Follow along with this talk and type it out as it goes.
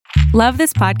Love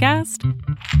this podcast?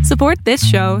 Support this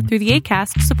show through the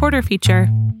Acast supporter feature.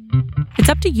 It's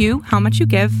up to you how much you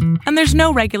give, and there's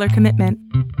no regular commitment.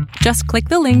 Just click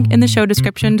the link in the show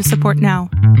description to support now.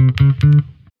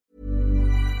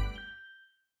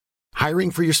 Hiring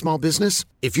for your small business?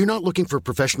 If you're not looking for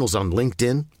professionals on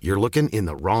LinkedIn, you're looking in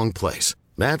the wrong place.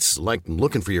 That's like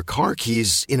looking for your car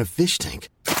keys in a fish tank.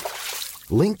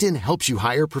 LinkedIn helps you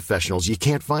hire professionals you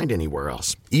can't find anywhere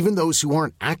else, even those who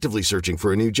aren't actively searching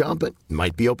for a new job but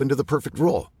might be open to the perfect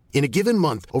role. In a given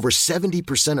month, over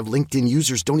 70% of LinkedIn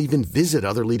users don't even visit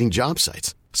other leading job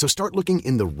sites. So start looking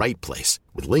in the right place.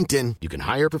 With LinkedIn, you can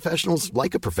hire professionals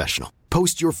like a professional.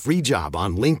 Post your free job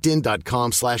on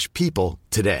linkedin.com/people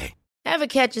today. Ever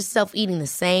catch yourself eating the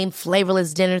same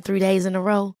flavorless dinner 3 days in a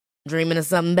row? Dreaming of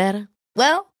something better?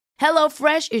 Well,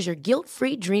 HelloFresh is your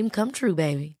guilt-free dream come true,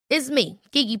 baby. It's me,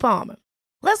 Keke Palmer.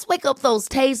 Let's wake up those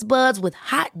taste buds with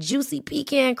hot, juicy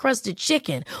pecan-crusted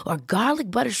chicken or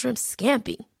garlic butter shrimp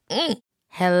scampi.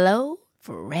 Hello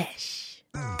Fresh.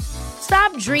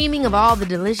 Stop dreaming of all the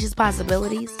delicious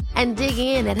possibilities and dig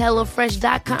in at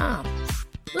HelloFresh.com.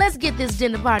 Let's get this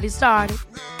dinner party started.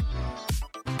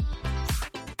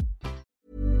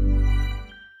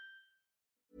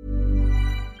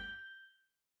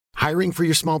 Hiring for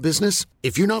your small business?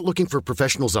 If you're not looking for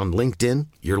professionals on LinkedIn,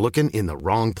 you're looking in the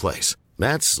wrong place.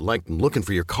 That's like looking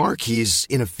for your car keys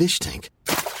in a fish tank.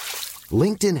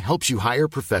 LinkedIn helps you hire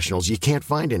professionals you can't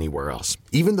find anywhere else,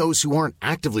 even those who aren't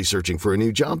actively searching for a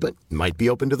new job but might be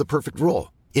open to the perfect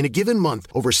role. In a given month,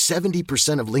 over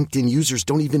 70% of LinkedIn users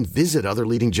don't even visit other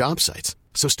leading job sites.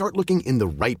 So start looking in the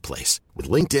right place. With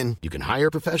LinkedIn, you can hire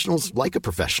professionals like a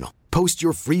professional. Post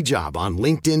your free job on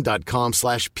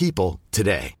linkedin.com/people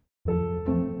today.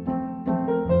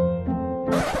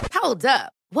 Hold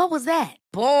up. What was that?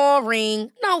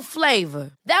 Boring. No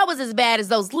flavor. That was as bad as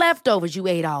those leftovers you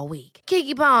ate all week.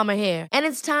 Keke Palmer here, and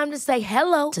it's time to say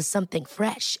hello to something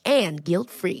fresh and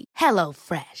guilt-free.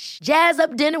 HelloFresh. Jazz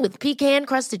up dinner with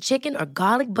pecan-crusted chicken or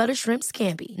garlic butter shrimp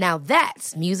scampi. Now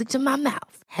that's music to my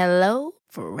mouth.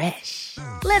 HelloFresh.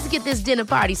 Let's get this dinner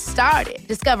party started.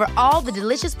 Discover all the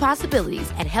delicious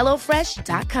possibilities at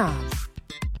HelloFresh.com.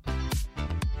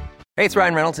 Hey, it's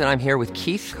Ryan Reynolds, and I'm here with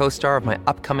Keith, co-star of my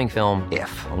upcoming film, If,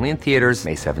 only in theaters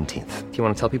May 17th. Do you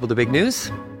want to tell people the big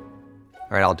news?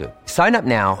 All right, I'll do it. Sign up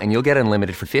now and you'll get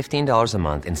unlimited for $15 a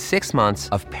month and 6 months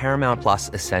of Paramount Plus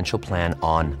Essential Plan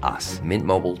on us.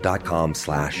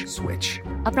 MintMobile.com/switch.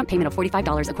 Upfront payment of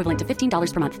 $45 equivalent to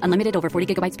 $15 per month. Unlimited over 40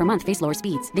 gigabytes per month. Face lower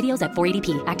speeds. Videos at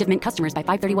 480p. Active Mint customers by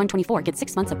 531.24 get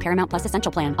 6 months of Paramount Plus Essential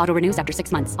Plan. Auto renews after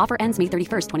 6 months. Offer ends May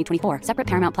 31st, 2024. Separate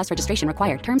Paramount Plus registration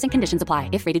required. Terms and conditions apply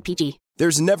if rated PG.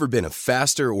 There's never been a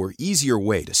faster or easier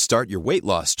way to start your weight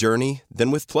loss journey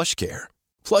than with PlushCare.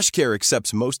 PlushCare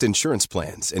accepts most insurance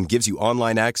plans and gives you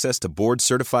online access to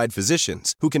board-certified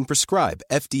physicians who can prescribe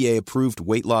FDA-approved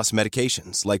weight loss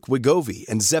medications like Wegovy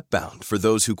and Zepbound for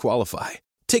those who qualify.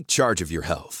 Take charge of your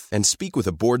health and speak with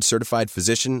a board-certified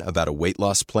physician about a weight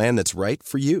loss plan that's right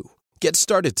for you. Get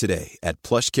started today at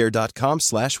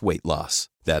plushcare.com/weightloss.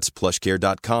 That's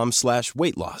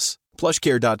plushcare.com/weightloss.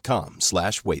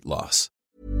 plushcare.com/weightloss.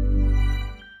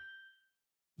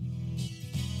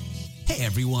 Hey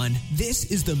everyone, this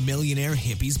is the Millionaire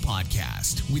Hippies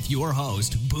Podcast with your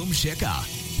host, Boom Shikha,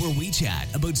 where we chat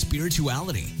about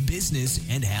spirituality, business,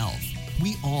 and health.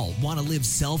 We all want to live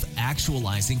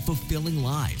self-actualizing, fulfilling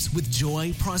lives with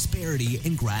joy, prosperity,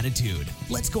 and gratitude.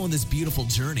 Let's go on this beautiful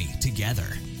journey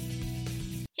together.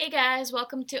 Hey guys,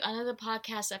 welcome to another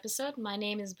podcast episode. My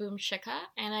name is Boom Shikha,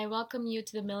 and I welcome you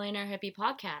to the Millionaire Hippie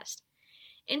Podcast.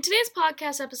 In today's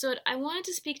podcast episode, I wanted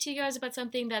to speak to you guys about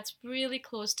something that's really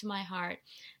close to my heart,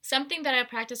 something that I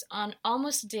practice on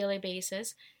almost a daily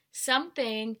basis,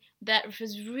 something that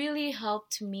has really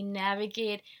helped me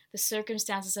navigate the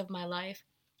circumstances of my life,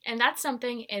 and that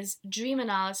something is dream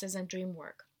analysis and dream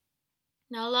work.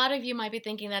 Now, a lot of you might be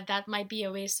thinking that that might be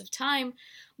a waste of time,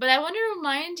 but I want to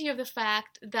remind you of the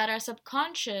fact that our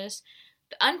subconscious,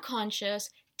 the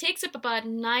unconscious, takes up about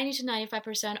 90 to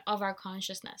 95% of our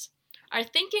consciousness. Our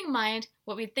thinking mind,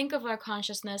 what we think of our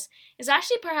consciousness, is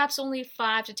actually perhaps only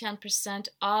 5 to 10%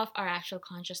 of our actual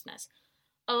consciousness.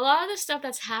 A lot of the stuff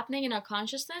that's happening in our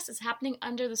consciousness is happening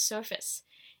under the surface.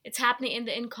 It's happening in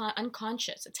the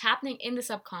unconscious. It's happening in the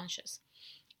subconscious.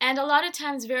 And a lot of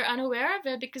times we're unaware of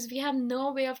it because we have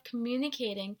no way of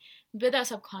communicating with our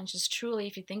subconscious truly,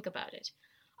 if you think about it.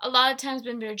 A lot of times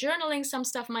when we're journaling, some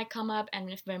stuff might come up,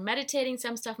 and if we're meditating,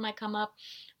 some stuff might come up.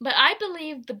 But I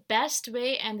believe the best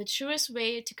way and the truest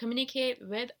way to communicate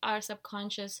with our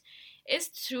subconscious is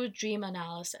through dream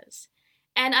analysis.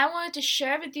 And I wanted to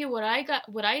share with you what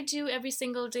I do every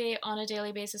single day on a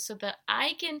daily basis so that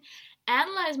I can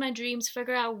analyze my dreams,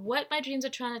 figure out what my dreams are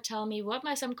trying to tell me, what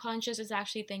my subconscious is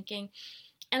actually thinking,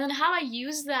 and then how I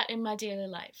use that in my daily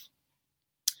life.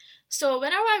 So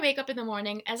whenever I wake up in the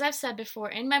morning, as I've said before,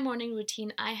 in my morning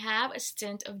routine, I have a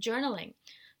stint of journaling.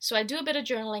 So I do a bit of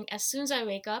journaling as soon as I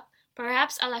wake up.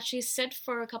 Perhaps I'll actually sit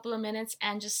for a couple of minutes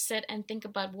and just sit and think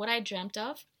about what I dreamt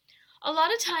of. A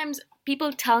lot of times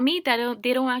people tell me that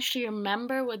they don't actually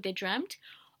remember what they dreamt,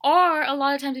 or a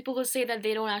lot of times people will say that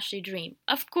they don't actually dream.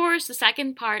 Of course,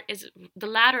 the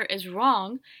latter is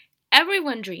wrong.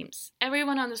 Everyone dreams.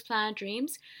 Everyone on this planet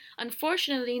dreams.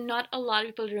 Unfortunately, not a lot of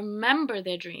people remember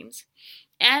their dreams.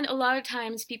 And a lot of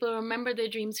times people remember their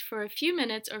dreams for a few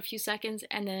minutes or a few seconds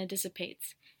and then it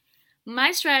dissipates.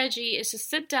 My strategy is to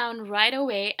sit down right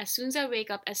away as soon as I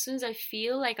wake up, as soon as I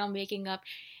feel like I'm waking up,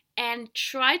 and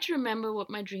try to remember what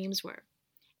my dreams were.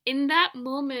 In that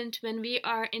moment when we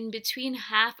are in between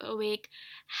half awake,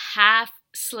 half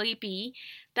sleepy,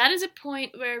 that is a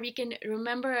point where we can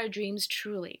remember our dreams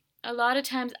truly. A lot of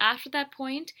times after that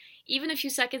point, even a few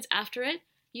seconds after it,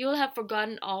 you'll have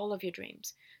forgotten all of your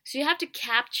dreams. So you have to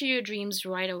capture your dreams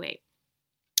right away.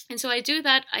 And so I do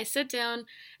that. I sit down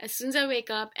as soon as I wake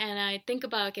up and I think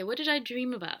about, okay, what did I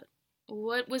dream about?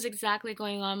 What was exactly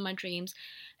going on in my dreams?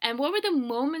 And what were the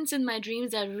moments in my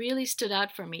dreams that really stood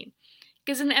out for me?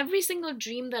 Because in every single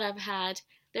dream that I've had,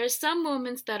 there are some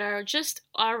moments that are just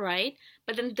all right,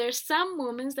 but then there's some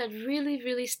moments that really,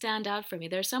 really stand out for me.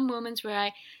 There are some moments where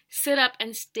I sit up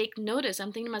and take notice.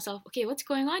 I'm thinking to myself, okay, what's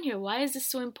going on here? Why is this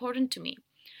so important to me?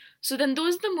 So then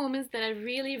those are the moments that I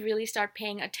really, really start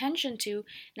paying attention to,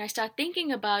 and I start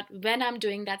thinking about when I'm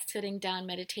doing that sitting down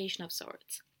meditation of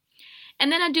sorts.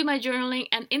 And then I do my journaling,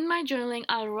 and in my journaling,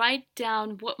 I'll write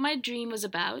down what my dream was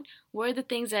about, what are the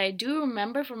things that I do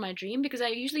remember from my dream, because I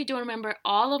usually don't remember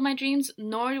all of my dreams,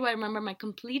 nor do I remember my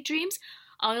complete dreams.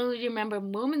 I only remember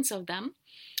moments of them.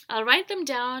 I'll write them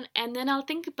down, and then I'll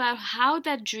think about how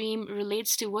that dream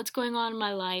relates to what's going on in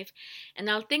my life, and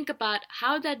I'll think about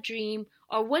how that dream,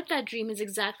 or what that dream is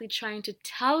exactly trying to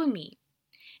tell me.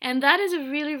 And that is a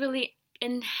really, really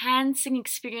enhancing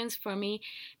experience for me,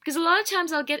 because a lot of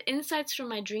times I'll get insights from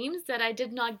my dreams that I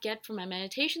did not get from my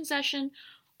meditation session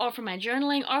or from my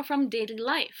journaling or from daily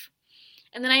life.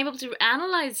 And then I'm able to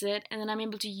analyze it, and then I'm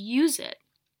able to use it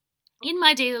in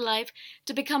my daily life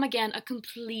to become again a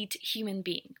complete human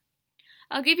being.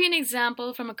 I'll give you an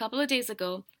example from a couple of days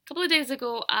ago. A couple of days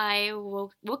ago, I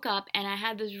woke up and I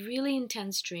had this really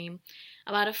intense dream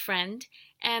about a friend.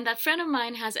 And that friend of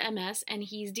mine has MS, and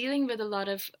he's dealing with a lot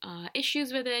of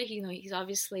issues with it. He's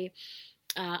obviously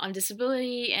on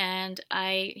disability, and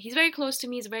he's very close to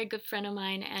me. He's a very good friend of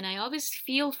mine, and I always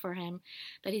feel for him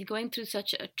that he's going through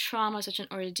such a trauma, such an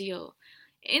ordeal.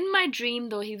 In my dream,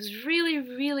 though, he was really,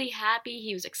 really happy.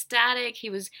 He was ecstatic. He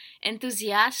was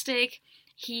enthusiastic.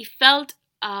 He felt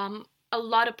a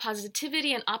lot of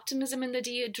positivity and optimism in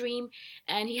the dream,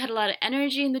 and he had a lot of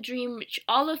energy in the dream,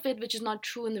 which is not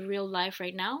true in the real life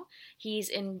right now. He's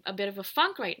in a bit of a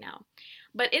funk right now.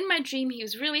 But in my dream, he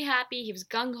was really happy, he was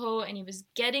gung-ho, and he was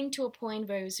getting to a point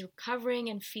where he was recovering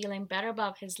and feeling better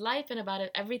about his life and about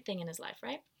everything in his life,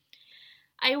 right?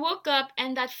 I woke up,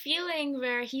 and that feeling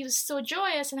where he was so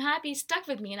joyous and happy stuck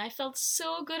with me, and I felt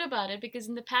so good about it, because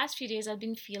in the past few days I've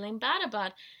been feeling bad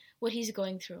about what he's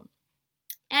going through.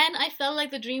 And I felt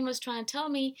like the dream was trying to tell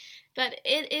me that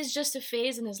it is just a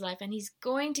phase in his life, and he's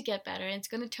going to get better, and it's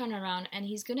going to turn around, and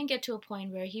he's going to get to a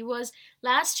point where he was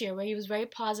last year, where he was very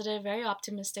positive, very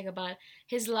optimistic about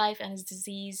his life and his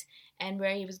disease and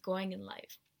where he was going in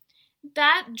life.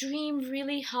 That dream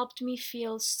really helped me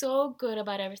feel so good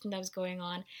about everything that was going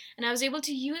on, and I was able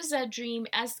to use that dream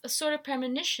as a sort of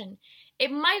premonition.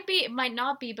 It might be, it might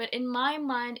not be, but in my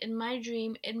mind, in my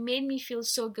dream, it made me feel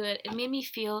so good. It made me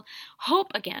feel hope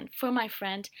again for my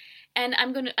friend. And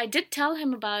I did tell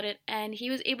him about it, and he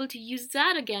was able to use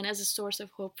that again as a source of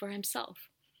hope for himself.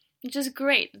 Which is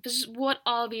great. This is what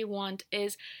all we want,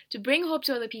 is to bring hope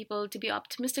to other people, to be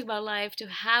optimistic about life, to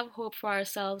have hope for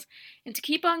ourselves, and to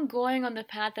keep on going on the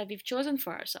path that we've chosen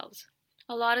for ourselves.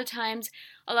 A lot of times,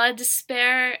 a lot of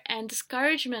despair and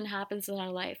discouragement happens in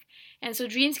our life. And so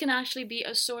dreams can actually be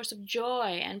a source of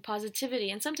joy and positivity,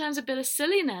 and sometimes a bit of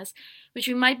silliness, which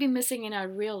we might be missing in our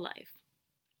real life.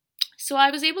 So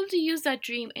I was able to use that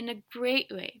dream in a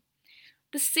great way.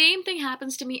 The same thing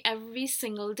happens to me every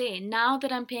single day. Now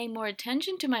that I'm paying more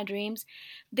attention to my dreams,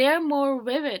 they're more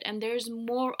vivid and there's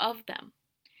more of them.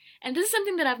 And this is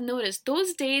something that I've noticed.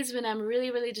 Those days when I'm really,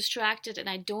 really distracted and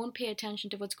I don't pay attention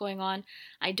to what's going on,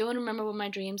 I don't remember what my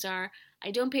dreams are,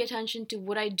 I don't pay attention to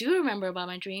what I do remember about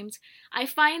my dreams, I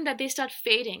find that they start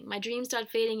fading. My dreams start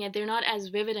fading and they're not as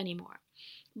vivid anymore.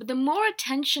 But the more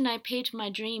attention I pay to my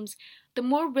dreams, the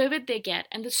more vivid they get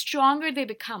and the stronger they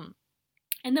become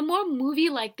and the more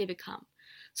movie-like they become.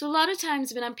 So a lot of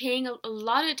times when I'm paying a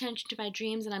lot of attention to my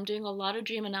dreams and I'm doing a lot of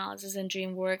dream analysis and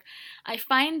dream work, I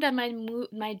find that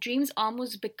my dreams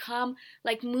almost become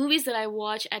like movies that I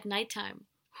watch at nighttime.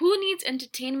 Who needs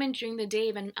entertainment during the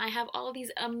day when I have all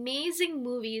these amazing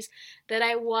movies that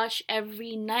I watch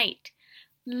every night?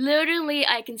 Literally,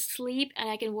 I can sleep and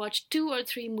I can watch 2 or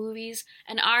 3 movies,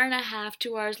 an hour and a half,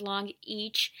 2 hours long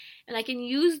each, and I can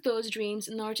use those dreams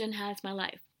in order to enhance my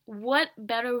life. What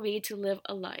better way to live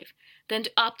a life than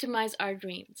to optimize our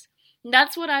dreams? And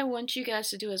that's what I want you guys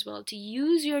to do as well, to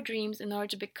use your dreams in order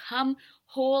to become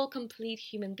whole, complete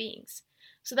human beings.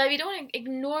 So that we don't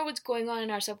ignore what's going on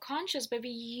in our subconscious, but we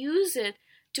use it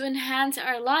to enhance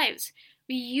our lives.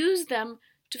 We use them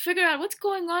to figure out what's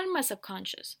going on in my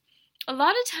subconscious. A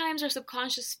lot of times our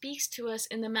subconscious speaks to us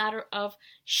in the matter of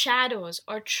shadows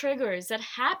or triggers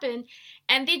that happen,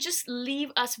 and they just leave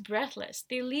us breathless.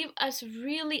 They leave us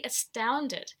really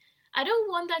astounded. I don't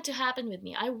want that to happen with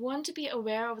me. I want to be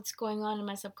aware of what's going on in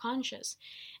my subconscious.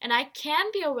 And I can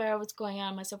be aware of what's going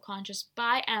on in my subconscious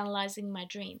by analyzing my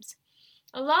dreams.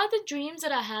 A lot of the dreams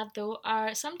that I have, though,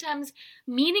 are sometimes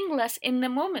meaningless in the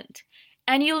moment.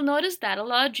 And you'll notice that a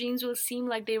lot of dreams will seem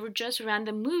like they were just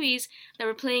random movies that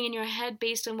were playing in your head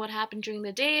based on what happened during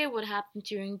the day, what happened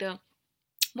during the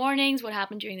mornings, what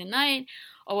happened during the night,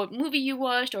 or what movie you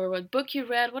watched, or what book you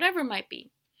read, whatever it might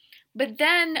be. But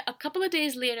then a couple of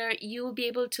days later, you will be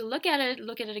able to look at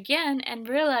it again, and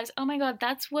realize, oh my God,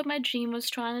 that's what my dream was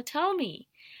trying to tell me.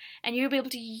 And you'll be able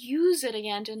to use it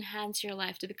again to enhance your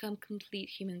life, to become complete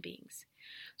human beings.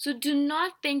 So do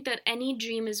not think that any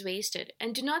dream is wasted,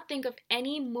 and do not think of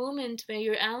any moment where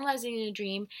you're analyzing a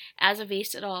dream as a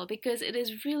waste at all, because it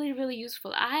is really, really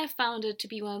useful. I have found it to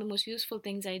be one of the most useful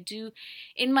things I do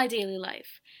in my daily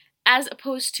life. As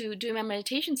opposed to doing my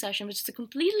meditation session, which is a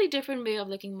completely different way of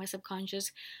looking at my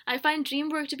subconscious, I find dream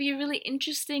work to be a really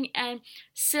interesting and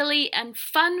silly and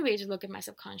fun way to look at my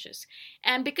subconscious.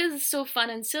 And because it's so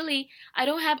fun and silly, I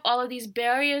don't have all of these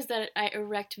barriers that I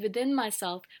erect within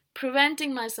myself,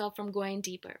 preventing myself from going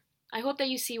deeper. I hope that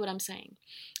you see what I'm saying.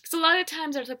 Because a lot of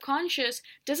times our subconscious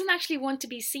doesn't actually want to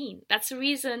be seen. That's the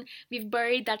reason we've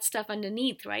buried that stuff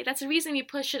underneath, right? That's the reason we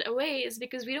push it away, is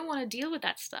because we don't want to deal with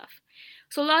that stuff.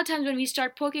 So a lot of times when we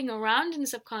start poking around in the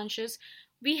subconscious,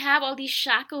 we have all these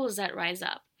shackles that rise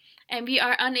up. And we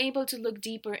are unable to look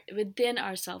deeper within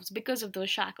ourselves because of those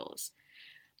shackles.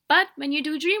 But when you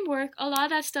do dream work, a lot of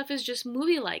that stuff is just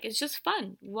movie-like. It's just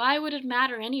fun. Why would it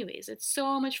matter anyways? It's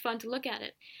so much fun to look at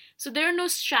it. So there are no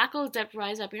shackles that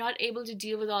rise up. You're not able to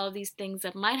deal with all of these things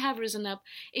that might have risen up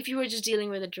if you were just dealing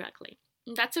with it directly.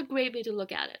 And that's a great way to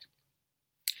look at it.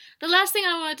 The last thing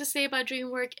I wanted to say about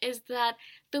dream work is that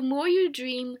the more you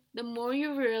dream, the more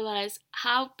you realize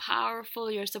how powerful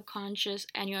your subconscious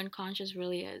and your unconscious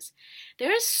really is.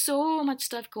 There is so much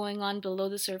stuff going on below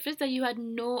the surface that you had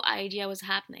no idea was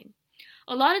happening.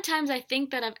 A lot of times I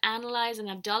think that I've analyzed and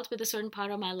I've dealt with a certain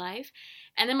part of my life,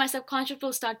 and then my subconscious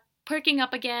will start perking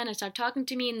up again and start talking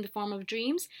to me in the form of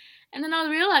dreams, and then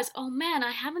I'll realize, oh man, I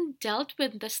haven't dealt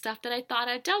with the stuff that I thought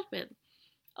I dealt with.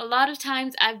 A lot of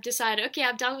times I've decided, okay,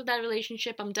 I've dealt with that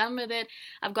relationship, I'm done with it,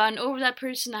 I've gotten over that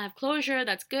person, I have closure,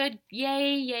 that's good,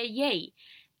 yay, yay, yay.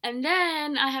 And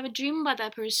then I have a dream about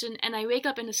that person and I wake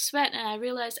up in a sweat and I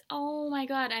realize, oh my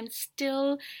God, I'm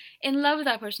still in love with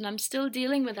that person, I'm still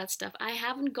dealing with that stuff. I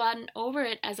haven't gotten over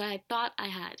it as I thought I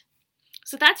had.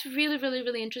 So that's really, really,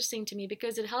 really interesting to me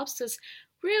because it helps us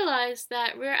realize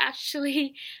that we're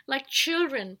actually like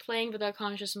children playing with our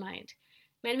conscious mind.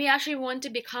 When we actually want to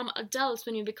become adults,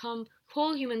 when we become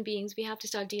whole human beings, we have to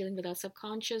start dealing with our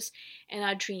subconscious and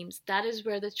our dreams. That is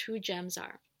where the true gems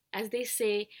are. As they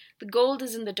say, the gold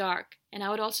is in the dark, and I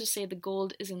would also say the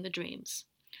gold is in the dreams.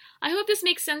 I hope this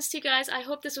makes sense to you guys. I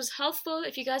hope this was helpful.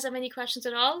 If you guys have any questions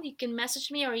at all, you can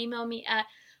message me or email me at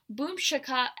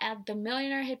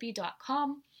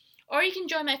boomshika@themillionairehippie.com, or you can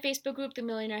join my Facebook group, The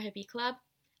Millionaire Hippie Club.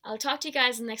 I'll talk to you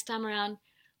guys next time around.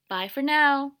 Bye for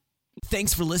now.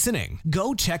 Thanks for listening.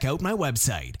 Go check out my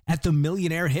website at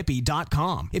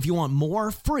themillionairehippie.com if you want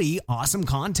more free, awesome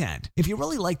content. If you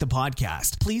really like the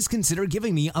podcast, please consider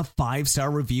giving me a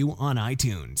 5-star review on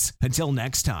iTunes. Until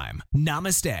next time,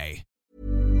 namaste.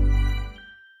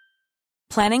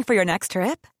 Planning for your next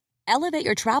trip? Elevate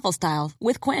your travel style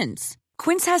with Quince.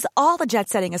 Quince has all the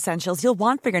jet-setting essentials you'll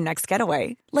want for your next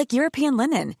getaway, like European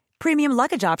linen, premium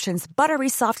luggage options, buttery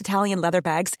soft Italian leather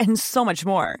bags, and so much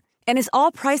more. And is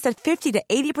all priced at 50 to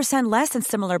 80% less than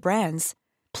similar brands.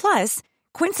 Plus,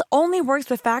 Quince only works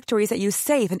with factories that use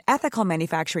safe and ethical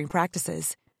manufacturing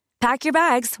practices. Pack your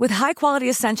bags with high-quality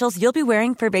essentials you'll be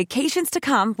wearing for vacations to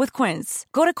come with Quince.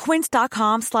 Go to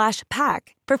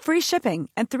quince.com/pack for free shipping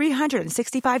and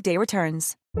 365-day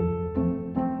returns.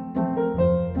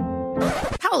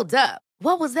 Hold up.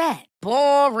 What was that?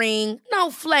 Boring. No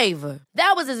flavor.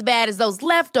 That was as bad as those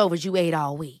leftovers you ate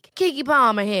all week. Keke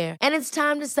Palmer here, and it's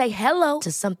time to say hello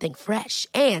to something fresh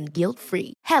and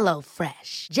guilt-free. Hello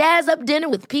Fresh. Jazz up dinner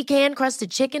with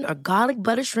pecan-crusted chicken or garlic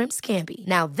butter shrimp scampi.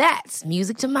 Now that's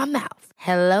music to my mouth.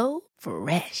 Hello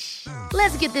Fresh.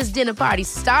 Let's get this dinner party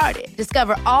started.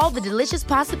 Discover all the delicious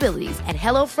possibilities at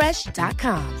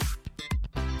hellofresh.com.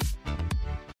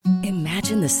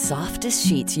 Imagine the softest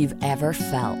sheets you've ever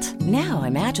felt. Now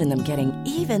imagine them getting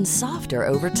even softer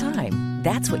over time.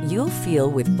 That's what you'll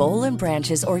feel with Boll &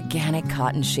 Branch's organic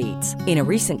cotton sheets. In a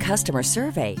recent customer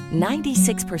survey,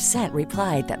 96%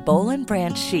 replied that Boll &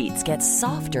 Branch sheets get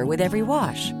softer with every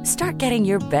wash. Start getting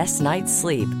your best night's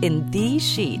sleep in these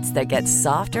sheets that get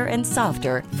softer and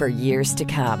softer for years to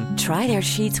come. Try their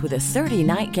sheets with a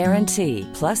 30-night guarantee.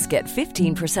 Plus, get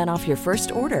 15% off your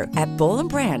first order at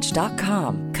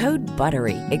bollandbranch.com. Code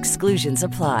BUTTERY. Exclusions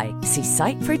apply. See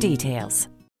site for details.